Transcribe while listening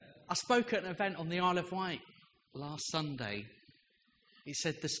I spoke at an event on the Isle of Wight last Sunday. He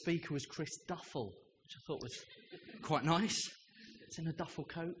said the speaker was Chris Duffel, which I thought was quite nice. It's in a duffel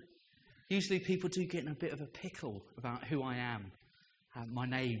coat. Usually people do get in a bit of a pickle about who I am. My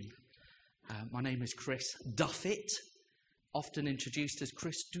name is Chris Duffett, often introduced as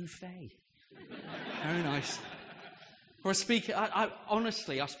Chris Dufay. Very nice. Or a speaker,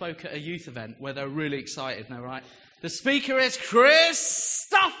 honestly, I spoke at a youth event where they were really excited, and they were like, the speaker is Chris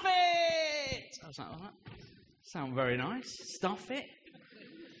Stuffit! I was like, oh, that sounds very nice. Stuffit.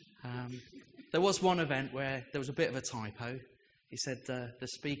 There was one event where there was a bit of a typo. He said the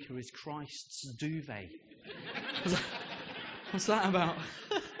speaker is Christ's duvet. What's that about?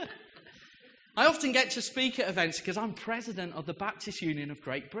 I often get to speak at events because I'm president of the Baptist Union of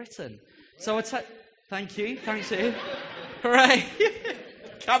Great Britain. So thank you, thanks Ian. Hooray!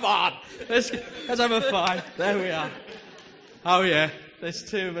 Come on, let's have a fun. There we are. Oh yeah, there's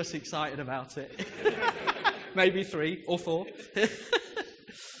 2 of us excited about it. Maybe 3 or 4.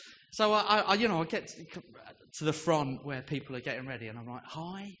 So I get to the front where people are getting ready, and I'm like,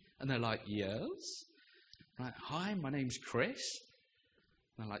 hi, and they're like, yes. I'm like, hi, my name's Chris.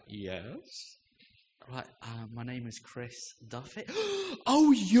 And they're like, yes. I'm like, my name is Chris Duffett.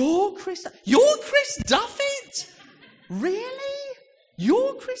 Oh, you're Chris Duffett? Really?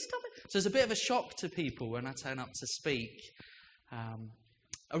 You're Chris Duffett? So it's a bit of a shock to people when I turn up to speak.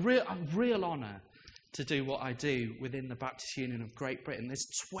 A real honour to do what I do within the Baptist Union of Great Britain. There's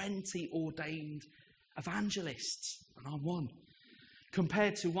 20 ordained evangelists, and I'm one,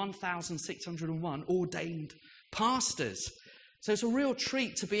 compared to 1,601 ordained pastors. So it's a real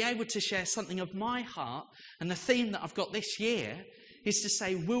treat to be able to share something of my heart, and the theme that I've got this year is to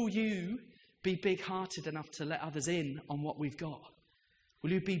say, will you be big-hearted enough to let others in on what we've got?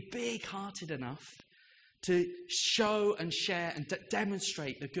 Will you be big-hearted enough to show and share and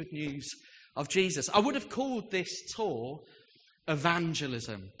demonstrate the good news of Jesus? I would have called this tour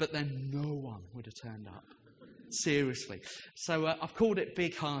evangelism, but then no one would have turned up. Seriously. So I've called it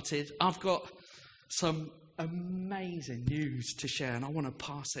Big-Hearted. I've got some amazing news to share, and I want to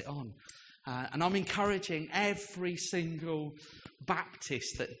pass it on. And I'm encouraging every single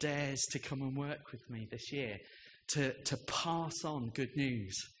Baptist that dares to come and work with me this year to pass on good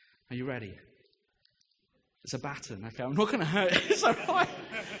news. Are you ready? It's a baton. Okay, I'm not going to hurt you. It's all right.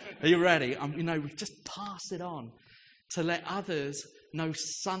 Are you ready? We just pass it on to let others know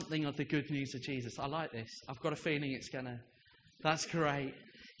something of the good news of Jesus. I like this. I've got a feeling it's going to... That's great.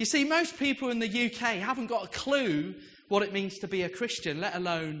 You see, most people in the UK haven't got a clue what it means to be a Christian, let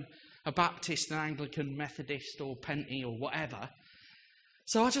alone a Baptist, an Anglican, Methodist, or Penty, or whatever.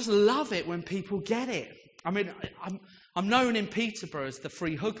 So I just love it when people get it. I mean, I'm known in Peterborough as the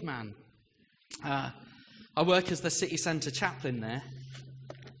free hug man. I work as the city centre chaplain there.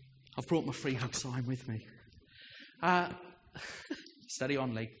 I've brought my free hug sign with me. Steady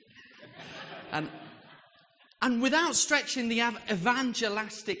on, Lee. And without stretching the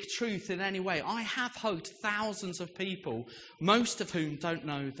evangelistic truth in any way, I have hugged thousands of people, most of whom don't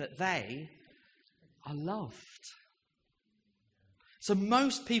know that they are loved. So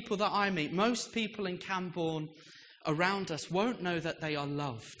most people that I meet, most people in Camborne around us won't know that they are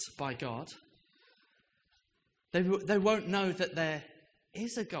loved by God. They won't know that there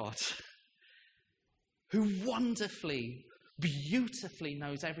is a God who wonderfully, beautifully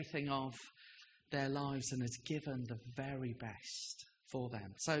knows everything of their lives and has given the very best for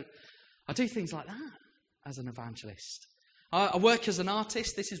them. So I do things like that as an evangelist. I work as an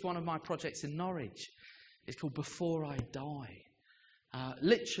artist. This is one of my projects in Norwich. It's called Before I Die.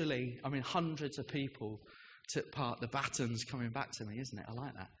 Literally, hundreds of people took part. The baton's coming back to me, isn't it? I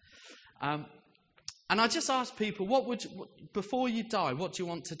like that. And I just ask people, before you die, what do you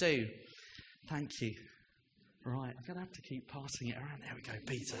want to do? Thank you. Right, I'm going to have to keep passing it around. There we go,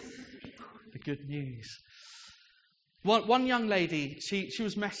 Peter. The good news. One young lady, she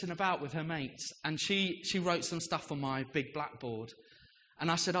was messing about with her mates, and she wrote some stuff on my big blackboard.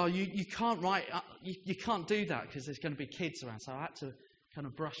 And I said, you can't write, you can't do that because there's going to be kids around. So I had to kind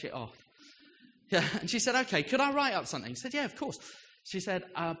of brush it off. Yeah, and she said, okay, could I write up something? I said, yeah, of course. She said,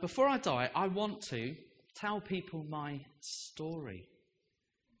 before I die, I want to tell people my story.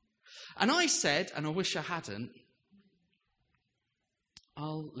 And I said, and I wish I hadn't,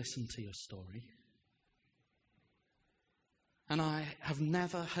 I'll listen to your story. And I have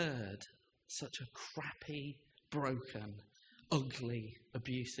never heard such a crappy, broken, ugly,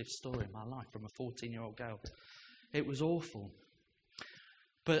 abusive story in my life from a 14-year-old girl. It was awful.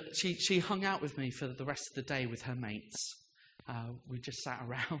 But she hung out with me for the rest of the day with her mates. We just sat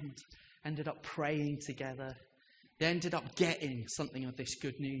around, ended up praying together. They ended up getting something of this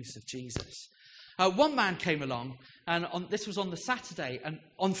good news of Jesus. One man came along, and this was on the Saturday, and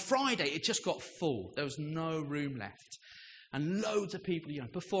on Friday it just got full. There was no room left. And loads of people,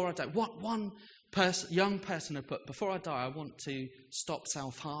 before I die, young person had put, before I die, I want to stop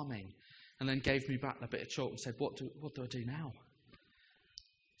self-harming. And then gave me back a bit of chalk and said, what do I do now? I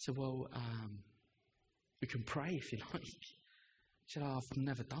said, well, we can pray if you like. She said, I've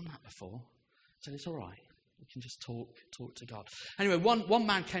never done that before. I said, it's all right. We can just talk to God. Anyway, one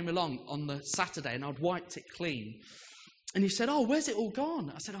man came along on the Saturday and I'd wiped it clean. And he said, oh, where's it all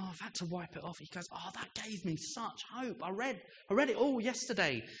gone? I said, oh, I've had to wipe it off. He goes, oh, that gave me such hope. I read it all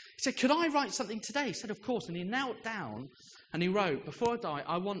yesterday. He said, could I write something today? He said, of course. And he knelt down and he wrote, before I die,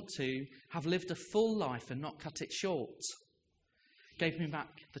 I want to have lived a full life and not cut it short. Gave me back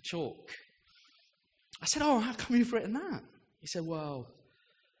the chalk. I said, oh, how come you've written that? He said, well,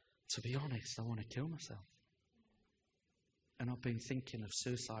 to be honest, I want to kill myself. And I've been thinking of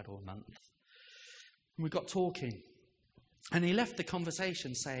suicide all month. And we got talking. And he left the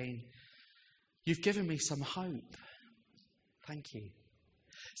conversation saying, you've given me some hope. Thank you.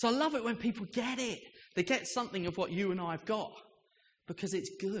 So I love it when people get it. They get something of what you and I have got. Because it's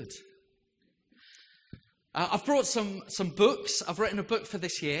good. I've brought some books. I've written a book for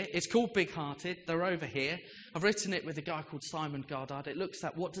this year. It's called Big Hearted. They're over here. I've written it with a guy called Simon Goddard. It looks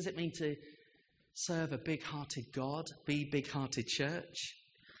at what does it mean to serve a big-hearted God, be big-hearted church.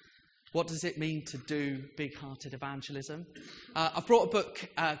 What does it mean to do big-hearted evangelism? I've brought a book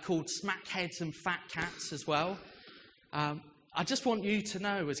called Smackheads and Fat Cats as well. I just want you to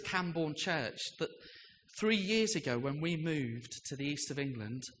know as Camborne Church that 3 years ago when we moved to the east of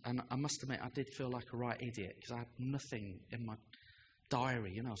England, and I must admit I did feel like a right idiot because I had nothing in my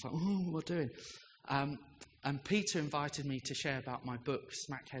diary. I was like, oh, what am I doing? And Peter invited me to share about my book,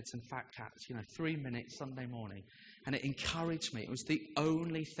 Smackheads and Fat Cats, 3 minutes Sunday morning. And it encouraged me. It was the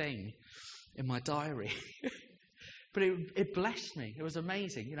only thing in my diary. But it blessed me. It was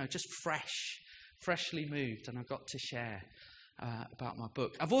amazing, just freshly moved. And I got to share about my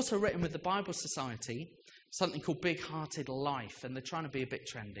book. I've also written with the Bible Society something called Big Hearted Life. And they're trying to be a bit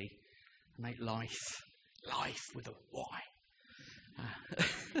trendy. Make life with a Y.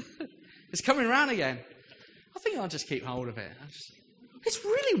 It's coming around again. I think I'll just keep hold of it. It's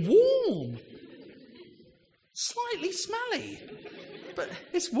really warm. Slightly smelly. But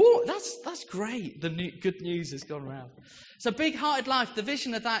it's warm. That's great. Good news has gone around. So Big-Hearted Life, the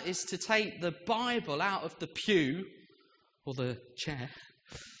vision of that is to take the Bible out of the pew, or the chair,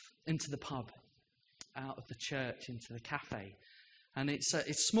 into the pub, out of the church into the cafe. And it's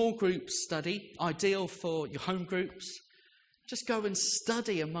small group study, ideal for your home groups. Just go and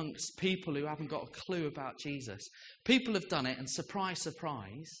study amongst people who haven't got a clue about Jesus. People have done it, and surprise,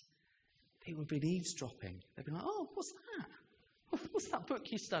 surprise, people have been eavesdropping. They've been like, oh, what's that? What's that book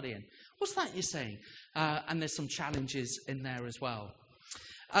you're studying? What's that you're saying? And there's some challenges in there as well.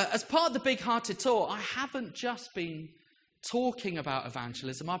 As part of the Big Hearted Tour, I haven't just been talking about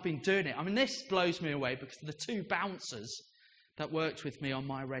evangelism. I've been doing it. I mean, this blows me away because the 2 bouncers that worked with me on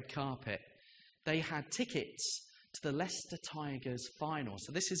my red carpet, they had tickets to the Leicester Tigers final.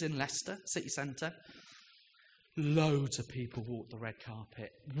 So this is in Leicester City Centre. Loads of people walked the red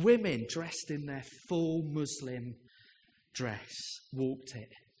carpet. Women dressed in their full Muslim dress walked it.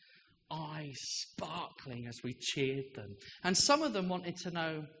 Eyes sparkling as we cheered them. And some of them wanted to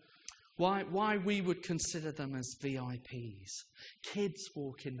know why we would consider them as VIPs. Kids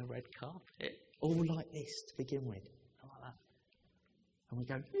walking the red carpet, all like this to begin with. Like that. And we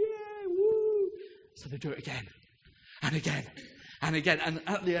go, yeah, woo. So they do it again. And again, and again, and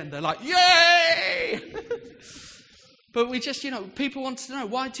at the end they're like, yay! But we just, people want to know,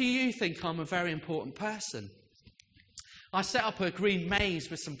 why do you think I'm a very important person? I set up a green maze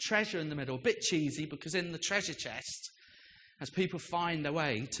with some treasure in the middle, a bit cheesy, because in the treasure chest, as people find their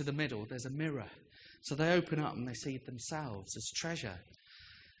way to the middle, there's a mirror. So they open up and they see themselves as treasure.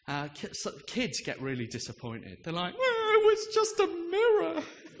 Kids get really disappointed. They're like, oh, it's just a mirror.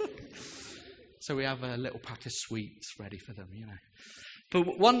 So we have a little pack of sweets ready for them,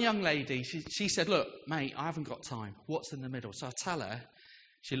 But one young lady, she said, look, mate, I haven't got time. What's in the middle? So I tell her,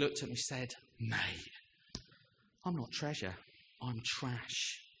 she looked at me and said, mate, I'm not treasure, I'm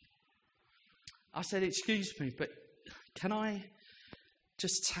trash. I said, excuse me, but can I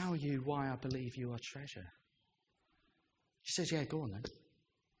just tell you why I believe you are treasure? She says, yeah, go on then.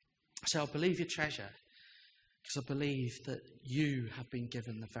 I said, I believe you're treasure because I believe that you have been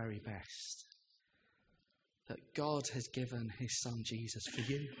given the very best. That God has given his son Jesus for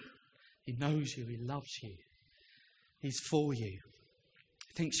you. He knows you. He loves you. He's for you.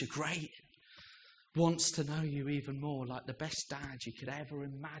 He thinks you're great. wants to know you even more, like the best dad you could ever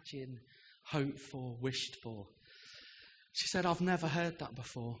imagine, hoped for, wished for. She said, I've never heard that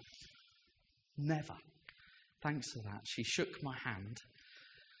before. Never. Thanks for that. She shook my hand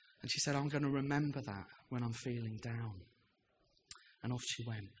and she said, I'm going to remember that when I'm feeling down. And off she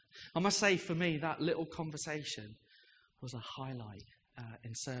went. I must say, for me, that little conversation was a highlight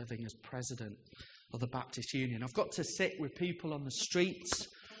in serving as president of the Baptist Union. I've got to sit with people on the streets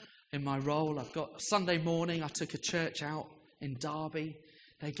in my role. I've got Sunday morning, I took a church out in Derby.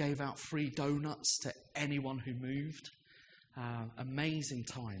 They gave out free donuts to anyone who moved. Amazing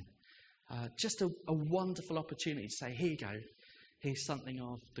time. Just a wonderful opportunity to say, here you go. Here's something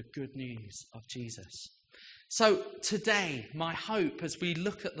of the good news of Jesus. So today, my hope as we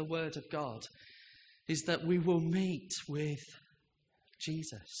look at the Word of God is that we will meet with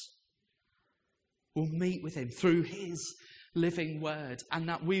Jesus. We'll meet with him through his living Word, and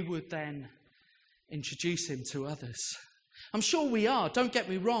that we would then introduce him to others. I'm sure we are, don't get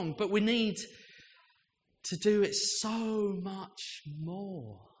me wrong, but we need to do it so much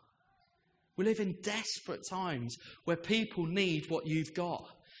more. We live in desperate times where people need what you've got.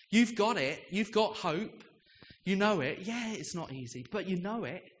 You've got it. You've got hope. You know it. Yeah, it's not easy, but you know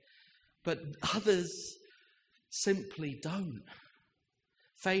it. But others simply don't.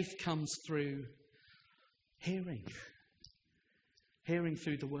 Faith comes through hearing. Hearing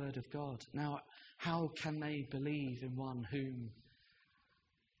through the Word of God. Now, how can they believe in one whom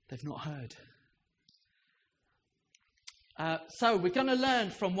they've not heard? So we're going to learn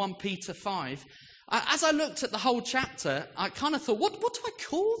from 1 Peter 5. As I looked at the whole chapter, I kind of thought, what do I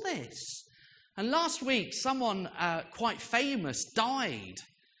call this? And last week, someone quite famous died.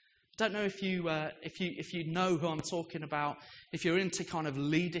 Don't know if you know who I'm talking about. If you're into kind of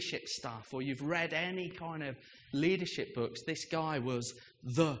leadership stuff or you've read any kind of leadership books, this guy was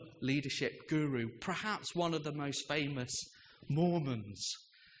the leadership guru, perhaps one of the most famous Mormons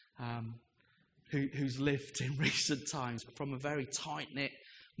who's lived in recent times, from a very tight-knit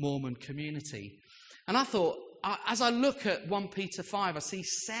Mormon community. And I thought, as I look at 1 Peter 5, I see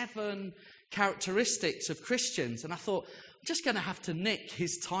 7 characteristics of Christians, and I thought, I'm just going to have to nick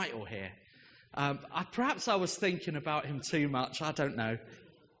his title here. Perhaps I was thinking about him too much, I don't know.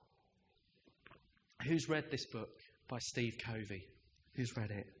 Who's read this book by Steve Covey? Who's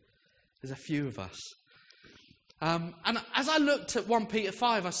read it? There's a few of us. And as I looked at 1 Peter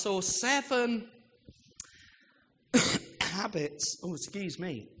 5, I saw 7 habits,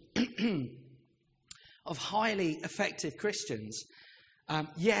 of highly effective Christians.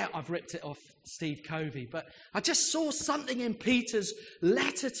 I've ripped it off Steve Covey, but I just saw something in Peter's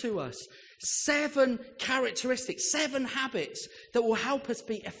letter to us. 7 characteristics, 7 habits that will help us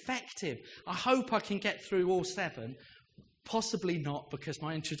be effective. I hope I can get through all 7. Possibly not, because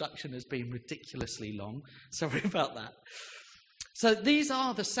my introduction has been ridiculously long. Sorry about that. So these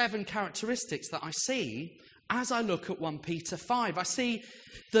are the 7 characteristics that I see as I look at 1 Peter 5. I see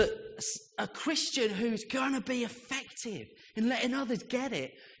that a Christian who's going to be effective in letting others get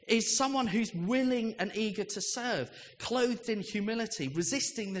it is someone who's willing and eager to serve, clothed in humility,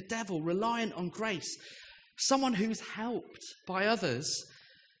 resisting the devil, reliant on grace, someone who's helped by others,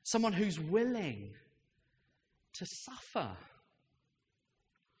 someone who's willing to suffer.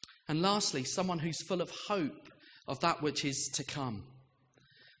 And lastly, someone who's full of hope of that which is to come.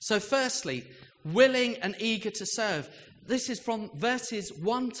 So firstly, willing and eager to serve. This is from verses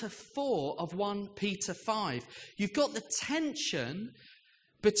 1 to 4 of 1 Peter 5. You've got the tension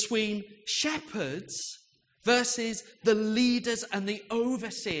between shepherds versus the leaders and the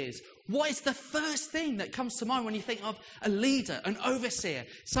overseers. What is the first thing that comes to mind when you think of a leader, an overseer,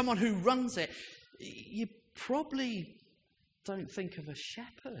 someone who runs it? You probably don't think of a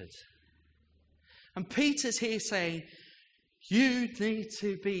shepherd. And Peter's here saying, you need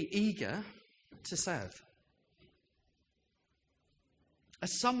to be eager to serve.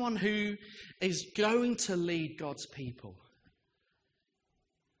 As someone who is going to lead God's people,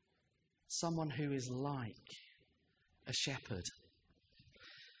 someone who is like a shepherd.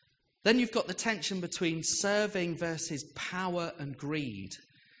 Then you've got the tension between serving versus power and greed.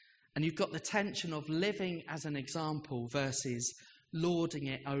 And you've got the tension of living as an example versus lording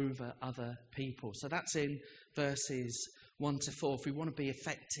it over other people. So that's in verses 1 to 4. If we want to be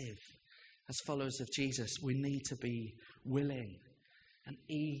effective as followers of Jesus, we need to be willing and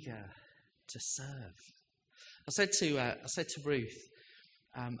eager to serve. I said to Ruth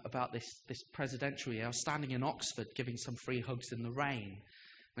about this presidential year, I was standing in Oxford giving some free hugs in the rain.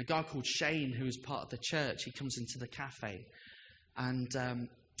 And a guy called Shane, who was part of the church, he comes into the cafe. And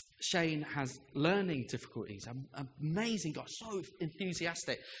Shane has learning difficulties. Amazing guy, so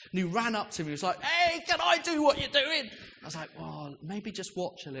enthusiastic. And he ran up to me, he was like, hey, can I do what you're doing? I was like, well, maybe just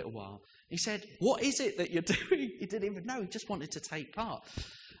watch a little while. He said, what is it that you're doing? He didn't even know, he just wanted to take part.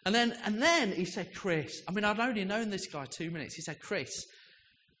 And then he said, Chris, I mean, I'd only known this guy 2 minutes. He said, Chris,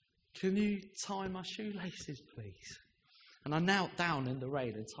 can you tie my shoelaces, please? And I knelt down in the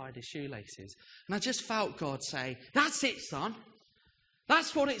rain and tied his shoelaces. And I just felt God say, that's it, son.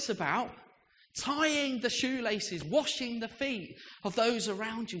 That's what it's about. Tying the shoelaces, washing the feet of those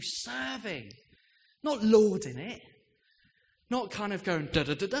around you, serving. Not lording it. Not kind of going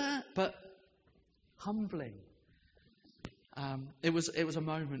da-da-da-da, but humbling. It was a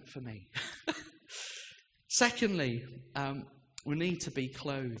moment for me. Secondly, we need to be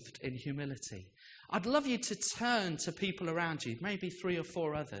clothed in humility. I'd love you to turn to people around you, maybe 3 or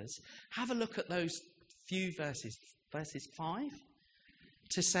 4 others. Have a look at those few verses 5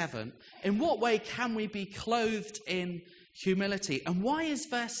 to 7. In what way can we be clothed in humility? And why is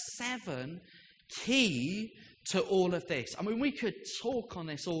verse 7 key to all of this? I mean, we could talk on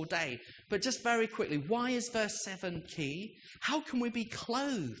this all day, but just very quickly, why is verse 7 key? How can we be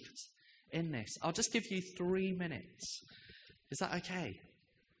clothed in this? I'll just give you 3 minutes. Is that okay?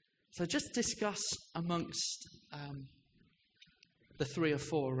 So just discuss amongst the 3 or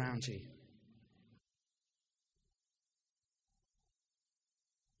 4 around you.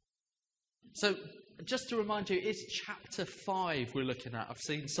 So just to remind you, it's chapter 5 we're looking at. I've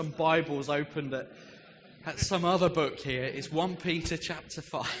seen some Bibles opened at some other book here. It's 1 Peter chapter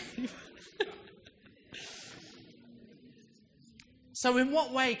 5. So in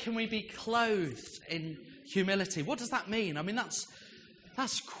what way can we be clothed in humility? What does that mean? I mean,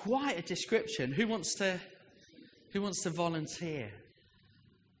 that's quite a description. Who wants to volunteer?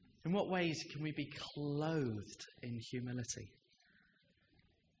 In what ways can we be clothed in humility?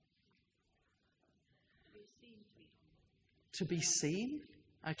 To be seen?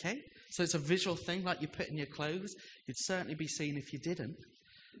 Okay. So it's a visual thing, like you put in your clothes. You'd certainly be seen if you didn't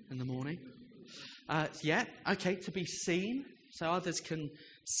in the morning. Yeah. Okay. To be seen. So others can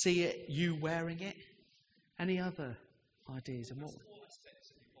see it, you wearing it. Any other ideas? And what?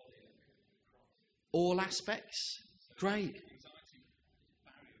 All aspects? Great.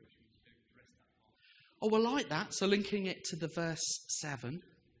 Oh, I like that. So linking it to the verse 7.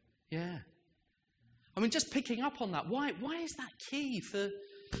 Yeah. I mean, just picking up on that. Why is that key for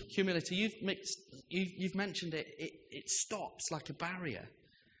humility? You've mentioned it. It stops like a barrier.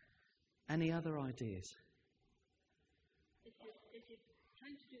 Any other ideas? If you're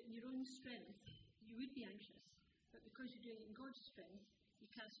trying to do it in your own strength, you would be anxious. But because you're doing it in God's strength, you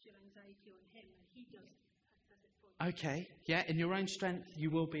cast your anxiety on Him, and He does it for you. Okay, yeah, in your own strength you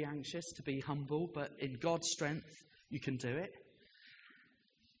will be anxious to be humble, but in God's strength you can do it.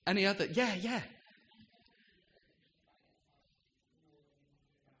 Any other? Yeah.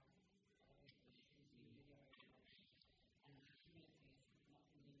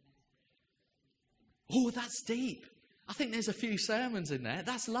 Oh, that's deep. I think there's a few sermons in there.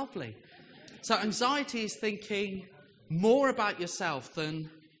 That's lovely. So anxiety is thinking more about yourself than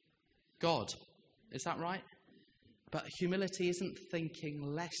God. Is that right? But humility isn't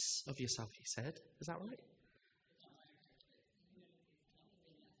thinking less of yourself, you said. Is that right?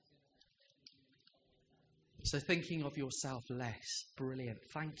 So thinking of yourself less. Brilliant.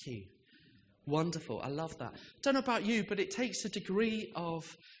 Thank you. Wonderful. I love that. Don't know about you, but it takes a degree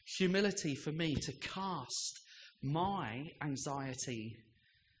of humility for me to cast my anxiety,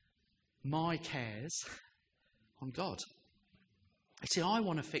 my cares on God. You see, I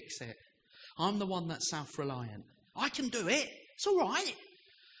want to fix it. I'm the one that's self-reliant. I can do it. It's all right.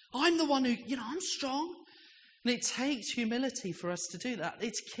 I'm the one who, I'm strong. And it takes humility for us to do that.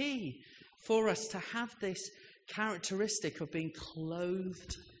 It's key for us to have this characteristic of being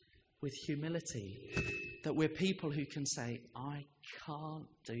clothed with humility, that we're people who can say, I can't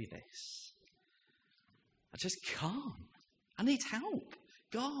do this. I just can't. I need help.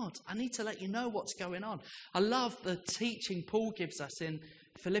 God, I need to let you know what's going on. I love the teaching Paul gives us in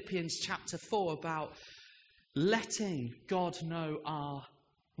Philippians chapter 4 about letting God know our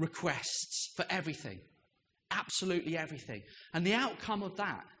requests for everything. Absolutely everything. And the outcome of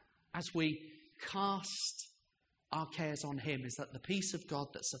that, as we cast our cares on him, is that the peace of God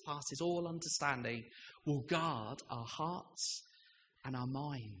that surpasses all understanding will guard our hearts and our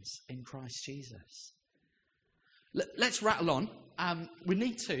minds in Christ Jesus. Let's rattle on. We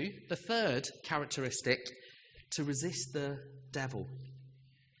need the third characteristic, to resist the devil.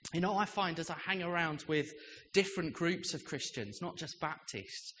 I find as I hang around with different groups of Christians, not just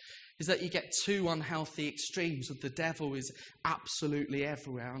Baptists, is that you get two unhealthy extremes of the devil is absolutely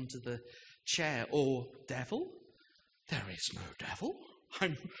everywhere under the chair, or devil? There is no devil.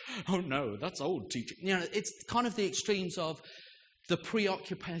 Oh no, that's old teaching. It's kind of the extremes of the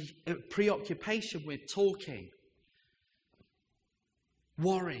preoccupation with talking,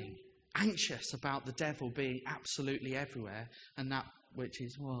 worrying, anxious about the devil being absolutely everywhere, and that which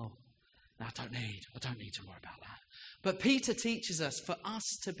is, well, I don't need to worry about that. But Peter teaches us, for us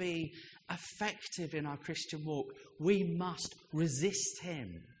to be effective in our Christian walk, we must resist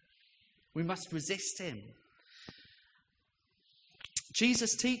him. We must resist him.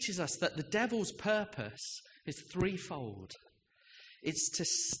 Jesus teaches us that the devil's purpose is threefold. It's to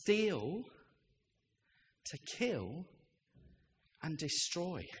steal, to kill, and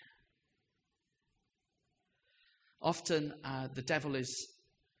destroy. Often the devil is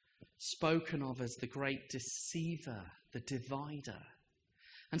spoken of as the great deceiver, the divider.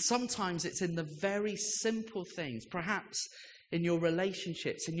 And sometimes it's in the very simple things, perhaps in your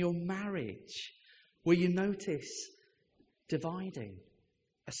relationships, in your marriage, where you notice dividing,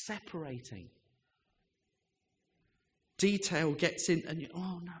 a separating. Detail gets in and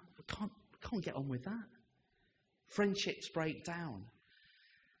oh no, I can't get on with that. Friendships break down.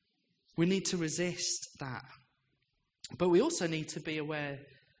 We need to resist that. But we also need to be aware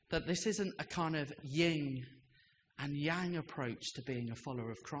that this isn't a kind of yin and yang approach to being a follower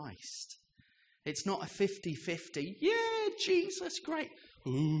of Christ. It's not a 50-50. Yeah, Jesus, great.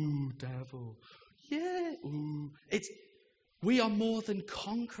 Ooh, devil. Yeah, ooh. We are more than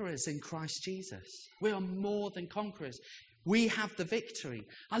conquerors in Christ Jesus. We are more than conquerors. We have the victory.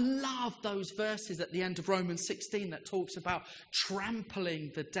 I love those verses at the end of Romans 16 that talks about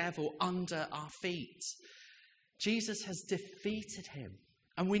trampling the devil under our feet. Jesus has defeated him.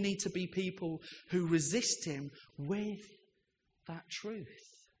 And we need to be people who resist him with that truth.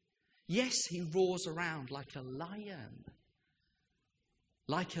 Yes, he roars around like a lion.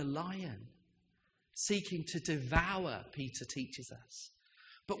 Like a lion. Seeking to devour, Peter teaches us.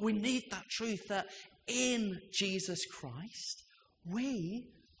 But we need that truth that in Jesus Christ, we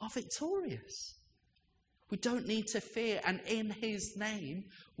are victorious. We don't need to fear, and in his name,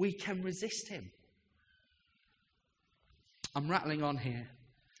 we can resist him. I'm rattling on here,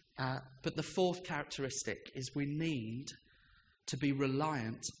 but the fourth characteristic is we need to be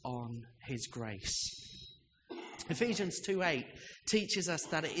reliant on his grace. Ephesians 2:8 teaches us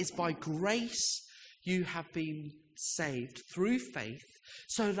that it is by grace you have been saved through faith,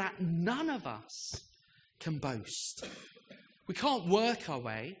 so that none of us can boast. We can't work our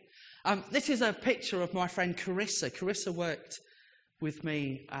way. This is a picture of my friend Carissa. Carissa worked with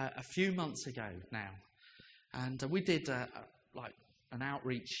me a few months ago now. And we did an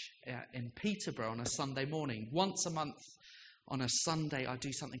outreach in Peterborough on a Sunday morning. Once a month on a Sunday, I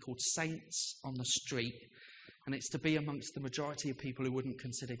do something called Saints on the Street. And it's to be amongst the majority of people who wouldn't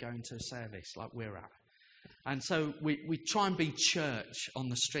consider going to a service like we're at. And so we try and be church on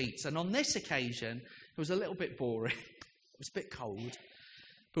the streets. And on this occasion, it was a little bit boring. It was a bit cold.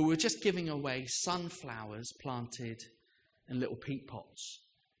 But we were just giving away sunflowers planted in little peat pots.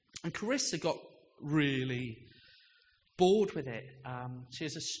 And Carissa got really bored with it. She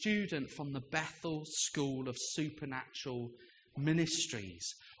is a student from the Bethel School of Supernatural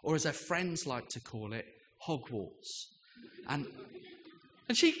Ministries, or as her friends like to call it, Hogwarts. And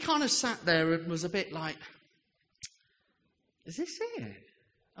she kind of sat there and was a bit like, is this it?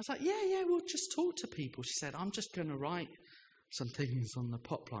 I was like, yeah, we'll just talk to people. She said, I'm just going to write some things on the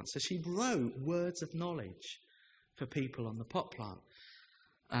pot plant. So she wrote words of knowledge for people on the pot plant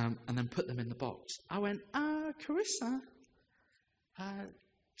and then put them in the box. I went, Carissa,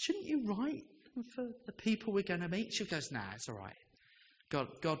 shouldn't you write for the people we're going to meet? She goes, nah, it's all right.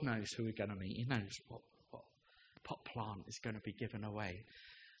 God knows who we're going to meet. He knows what pot plant is going to be given away.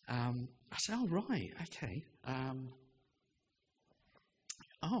 I said, oh, right, okay.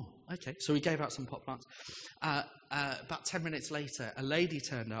 Okay. So we gave out some pot plants. About 10 minutes later, a lady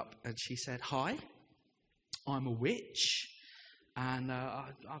turned up and she said, hi, I'm a witch. And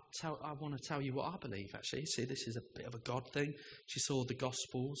I want to tell you what I believe, actually. See, this is a bit of a God thing. She saw the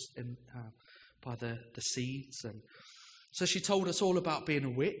Gospels by the seeds. And so she told us all about being a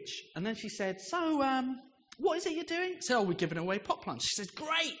witch. And then she said, so what is it you're doing? I said, we're giving away pot plants. She said,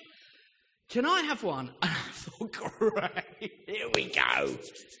 great. Can I have one? And I thought, great. Here we go.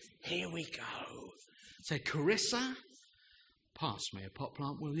 So Carissa, pass me a pot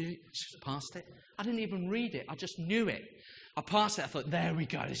plant, will you? She passed it. I didn't even read it. I just knew it. I passed it, I thought, there we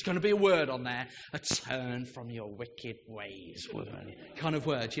go, there's going to be a word on there. A turn from your wicked ways, woman. Kind of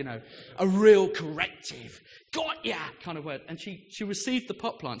word, you know. A real corrective. Got ya! Kind of word. And she received the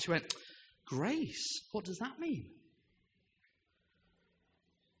pot plant. She went, Grace, what does that mean?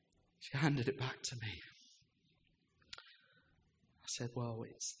 She handed it back to me. I said, well,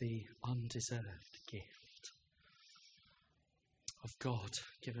 it's the undeserved gift of God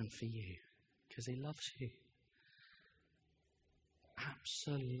given for you because he loves you.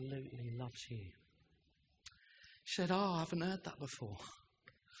 Absolutely loves you. She said, I haven't heard that before.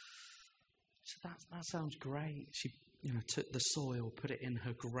 So that sounds great. She, took the soil, put it in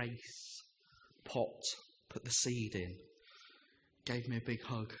her grace pot, put the seed in, gave me a big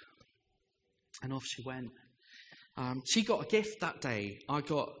hug, and off she went. She got a gift that day. I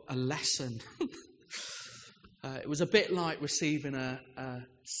got a lesson. It was a bit like receiving a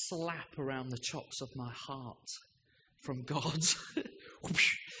slap around the chops of my heart from God.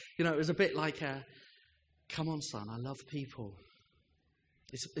 It was a bit like come on, son, I love people.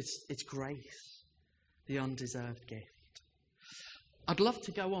 It's grace, the undeserved gift. I'd love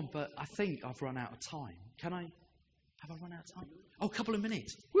to go on, but I think I've run out of time. Have I run out of time? Oh, a couple of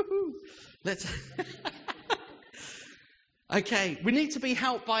minutes. Woohoo! Let's. Okay, we need to be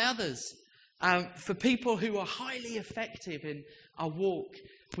helped by others. For people who are highly effective in our walk,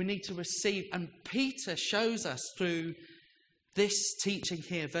 we need to receive. And Peter shows us through this teaching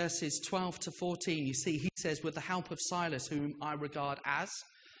here, verses 12 to 14. You see, he says, with the help of Silas, whom I regard as.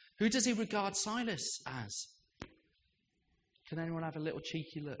 Who does he regard Silas as? Can anyone have a little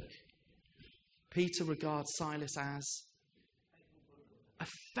cheeky look? Peter regards Silas as a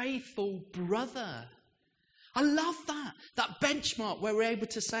faithful brother. I love that benchmark where we're able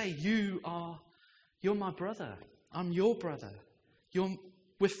to say, you're my brother. I'm your brother.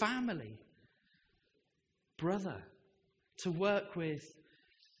 We're family. Brother. To work with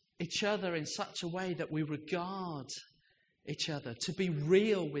each other in such a way that we regard each other. To be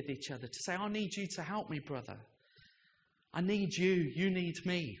real with each other. To say, I need you to help me, brother. I need you. You need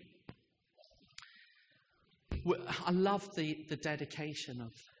me. I love the dedication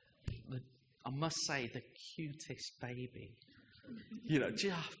of I must say, the cutest baby.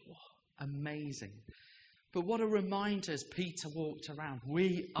 Just amazing. But what a reminder as Peter walked around.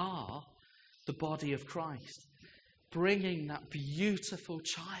 We are the body of Christ, bringing that beautiful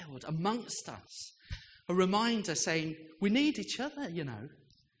child amongst us. A reminder saying, we need each other,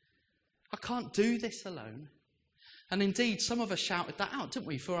 I can't do this alone. And indeed, some of us shouted that out, didn't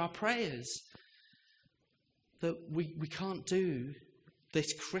we, for our prayers, that we can't do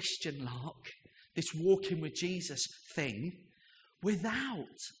this Christian lark, this walking with Jesus thing,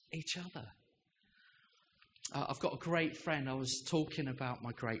 without each other. I've got a great friend. I was talking about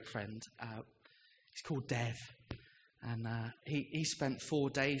my great friend. He's called Dev. And he spent 4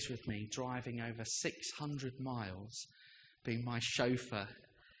 days with me, driving over 600 miles, being my chauffeur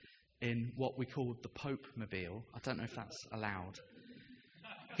in what we called the Pope-mobile. I don't know if that's allowed.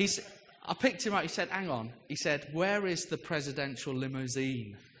 I picked him up. He said, hang on. He said, where is the presidential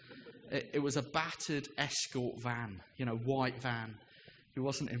limousine? It was a battered escort van, white van. He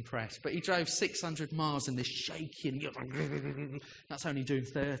wasn't impressed. But he drove 600 miles in this shaking. That's only doing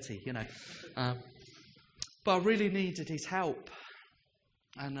 30, But I really needed his help.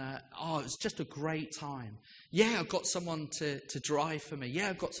 And it was just a great time. Yeah, I've got someone to drive for me. Yeah,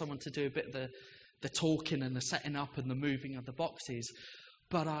 I've got someone to do a bit of the talking and the setting up and the moving of the boxes.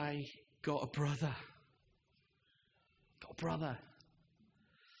 But I got a brother.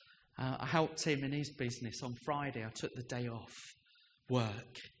 I helped him in his business on Friday. I took the day off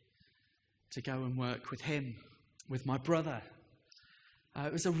work to go and work with him, with my brother.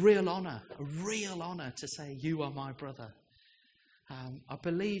 It was a real honour to say, you are my brother. I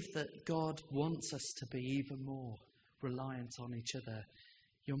believe that God wants us to be even more reliant on each other.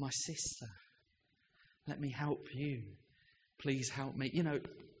 You're my sister. Let me help you. Please help me.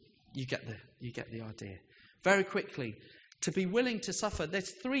 You get the idea. Very quickly, to be willing to suffer.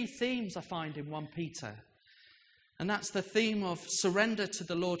 There's 3 themes I find in 1 Peter. And that's the theme of surrender to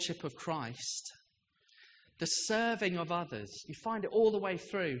the lordship of Christ. The serving of others. You find it all the way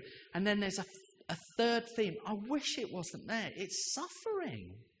through. And then there's a third theme. I wish it wasn't there. It's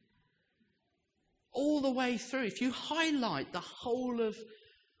suffering. All the way through. If you highlight the whole of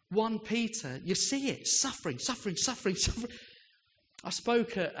 1 Peter, you see it. Suffering. I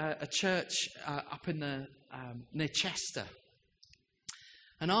spoke at a church up in near Chester.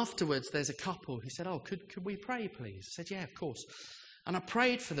 And afterwards, there's a couple who said, could we pray, please? I said, yeah, of course. And I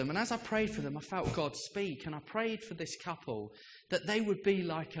prayed for them. And as I prayed for them, I felt God speak. And I prayed for this couple that they would be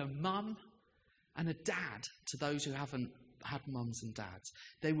like a mum and a dad to those who haven't had mums and dads.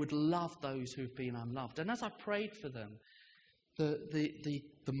 They would love those who've been unloved. And as I prayed for them, the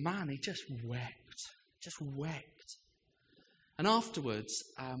man, he just wept. And afterwards,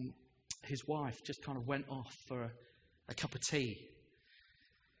 his wife just kind of went off for a cup of tea.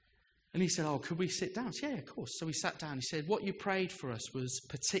 And he said, "Oh, could we sit down?" I said, "Yeah, of course." So we sat down. He said, "What you prayed for us was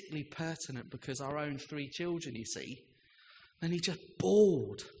particularly pertinent because our own 3 children, you see." And he just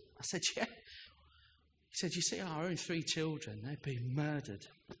bawled. I said, "Yeah." He said, "You see, our own 3 children, they've been murdered."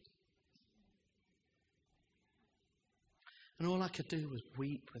 And all I could do was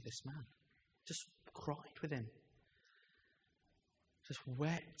weep with this man. Just cried with him. Just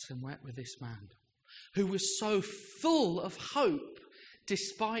wept and wept with this man who was so full of hope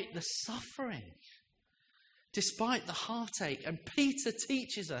despite the suffering, despite the heartache. And Peter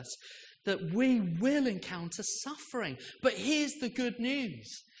teaches us that we will encounter suffering. But here's the good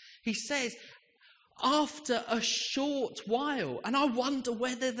news. He says, after a short while, and I wonder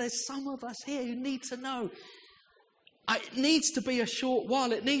whether there's some of us here who need to know, it needs to be a short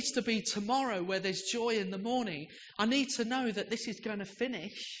while. It needs to be tomorrow where there's joy in the morning. I need to know that this is going to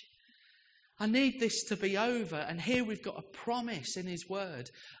finish. I need this to be over. And here we've got a promise in his word.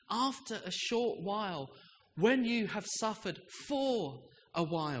 After a short while, when you have suffered for a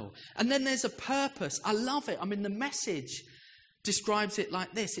while. And then there's a purpose. I love it. I mean, the Message describes it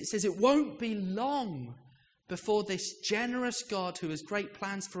like this. It says, it won't be long before this generous God who has great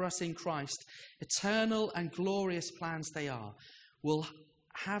plans for us in Christ, eternal and glorious plans they are, will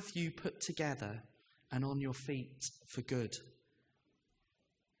have you put together and on your feet for good.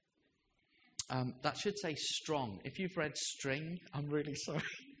 That should say strong. If you've read string, I'm really sorry.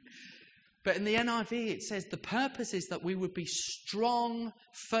 But in the NIV, it says the purpose is that we would be strong,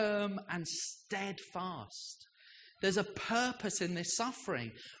 firm, and steadfast. There's a purpose in this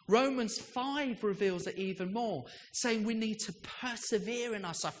suffering. Romans 5 reveals it even more, saying we need to persevere in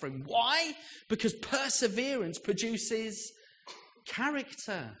our suffering. Why? Because perseverance produces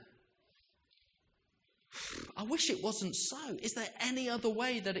character. I wish it wasn't so. Is there any other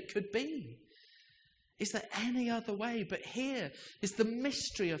way that it could be? Is there any other way? But here is the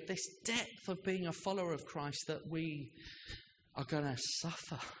mystery of this depth of being a follower of Christ, that we are going to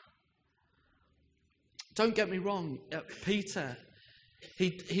suffer. Don't get me wrong, Peter,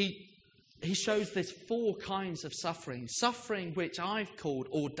 he shows there's 4 kinds of suffering. Suffering which I've called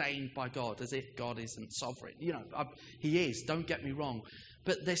ordained by God, as if God isn't sovereign. You know, he is, don't get me wrong.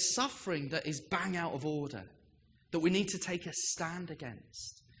 But there's suffering that is bang out of order, that we need to take a stand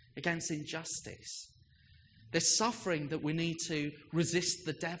against injustice. There's suffering that we need to resist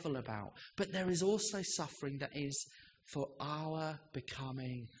the devil about. But there is also suffering that is for our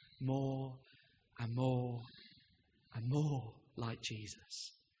becoming more and more and more like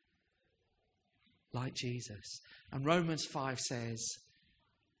Jesus. Like Jesus. And Romans 5 says,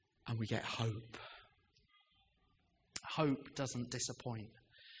 and we get hope. Hope doesn't disappoint.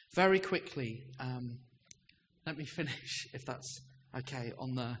 Very quickly, let me finish, if that's okay,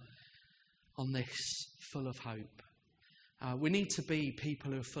 on this full of hope. We need to be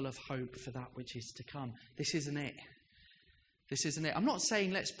people who are full of hope for that which is to come. This isn't it. This isn't it. I'm not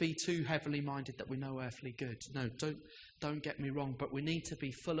saying let's be too heavenly minded that we know earthly good. No, don't get me wrong. But we need to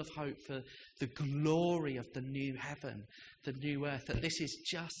be full of hope for the glory of the new heaven, the new earth. That this is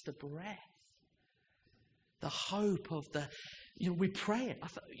just a breath. The hope of the, we pray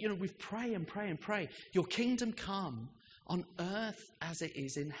it. We pray and pray and pray. Your kingdom come on earth as it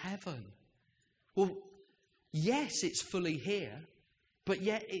is in heaven. Well, yes, it's fully here, but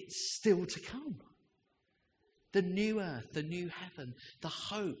yet it's still to come. The new earth, the new heaven, the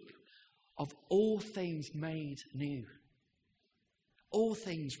hope of all things made new. All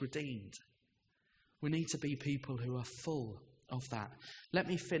things redeemed. We need to be people who are full of that. Let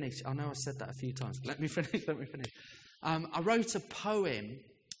me finish. I know I said that a few times. Let me finish. I wrote a poem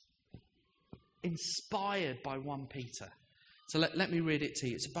inspired by 1 Peter. So let me read it to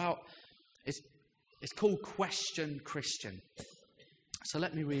you. It's called Question Christian. So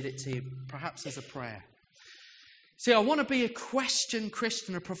let me read it to you, perhaps as a prayer. See, I want to be a question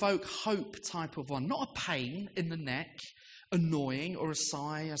Christian, a provoke hope type of one. Not a pain in the neck, annoying, or a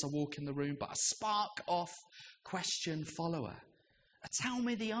sigh as I walk in the room, but a spark off question follower. A tell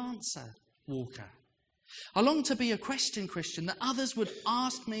me the answer walker. I long to be a question Christian, that others would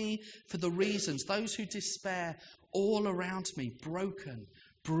ask me for the reasons. Those who despair all around me, broken,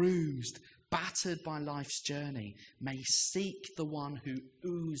 bruised, battered by life's journey, may seek the one who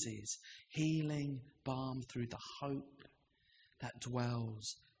oozes healing balm through the hope that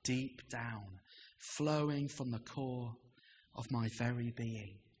dwells deep down, flowing from the core of my very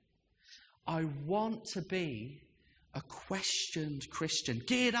being. I want to be A questioned Christian,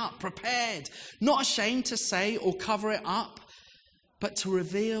 geared up, prepared, not ashamed to say or cover it up, but to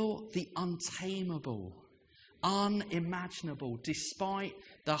reveal the untamable, unimaginable, despite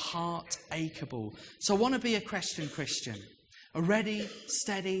the heart acheable. So I want to be a Christian, a ready,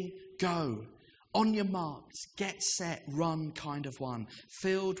 steady, go, on your marks, get set, run kind of one,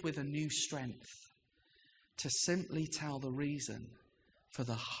 filled with a new strength to simply tell the reason for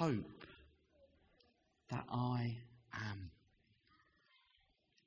the hope that I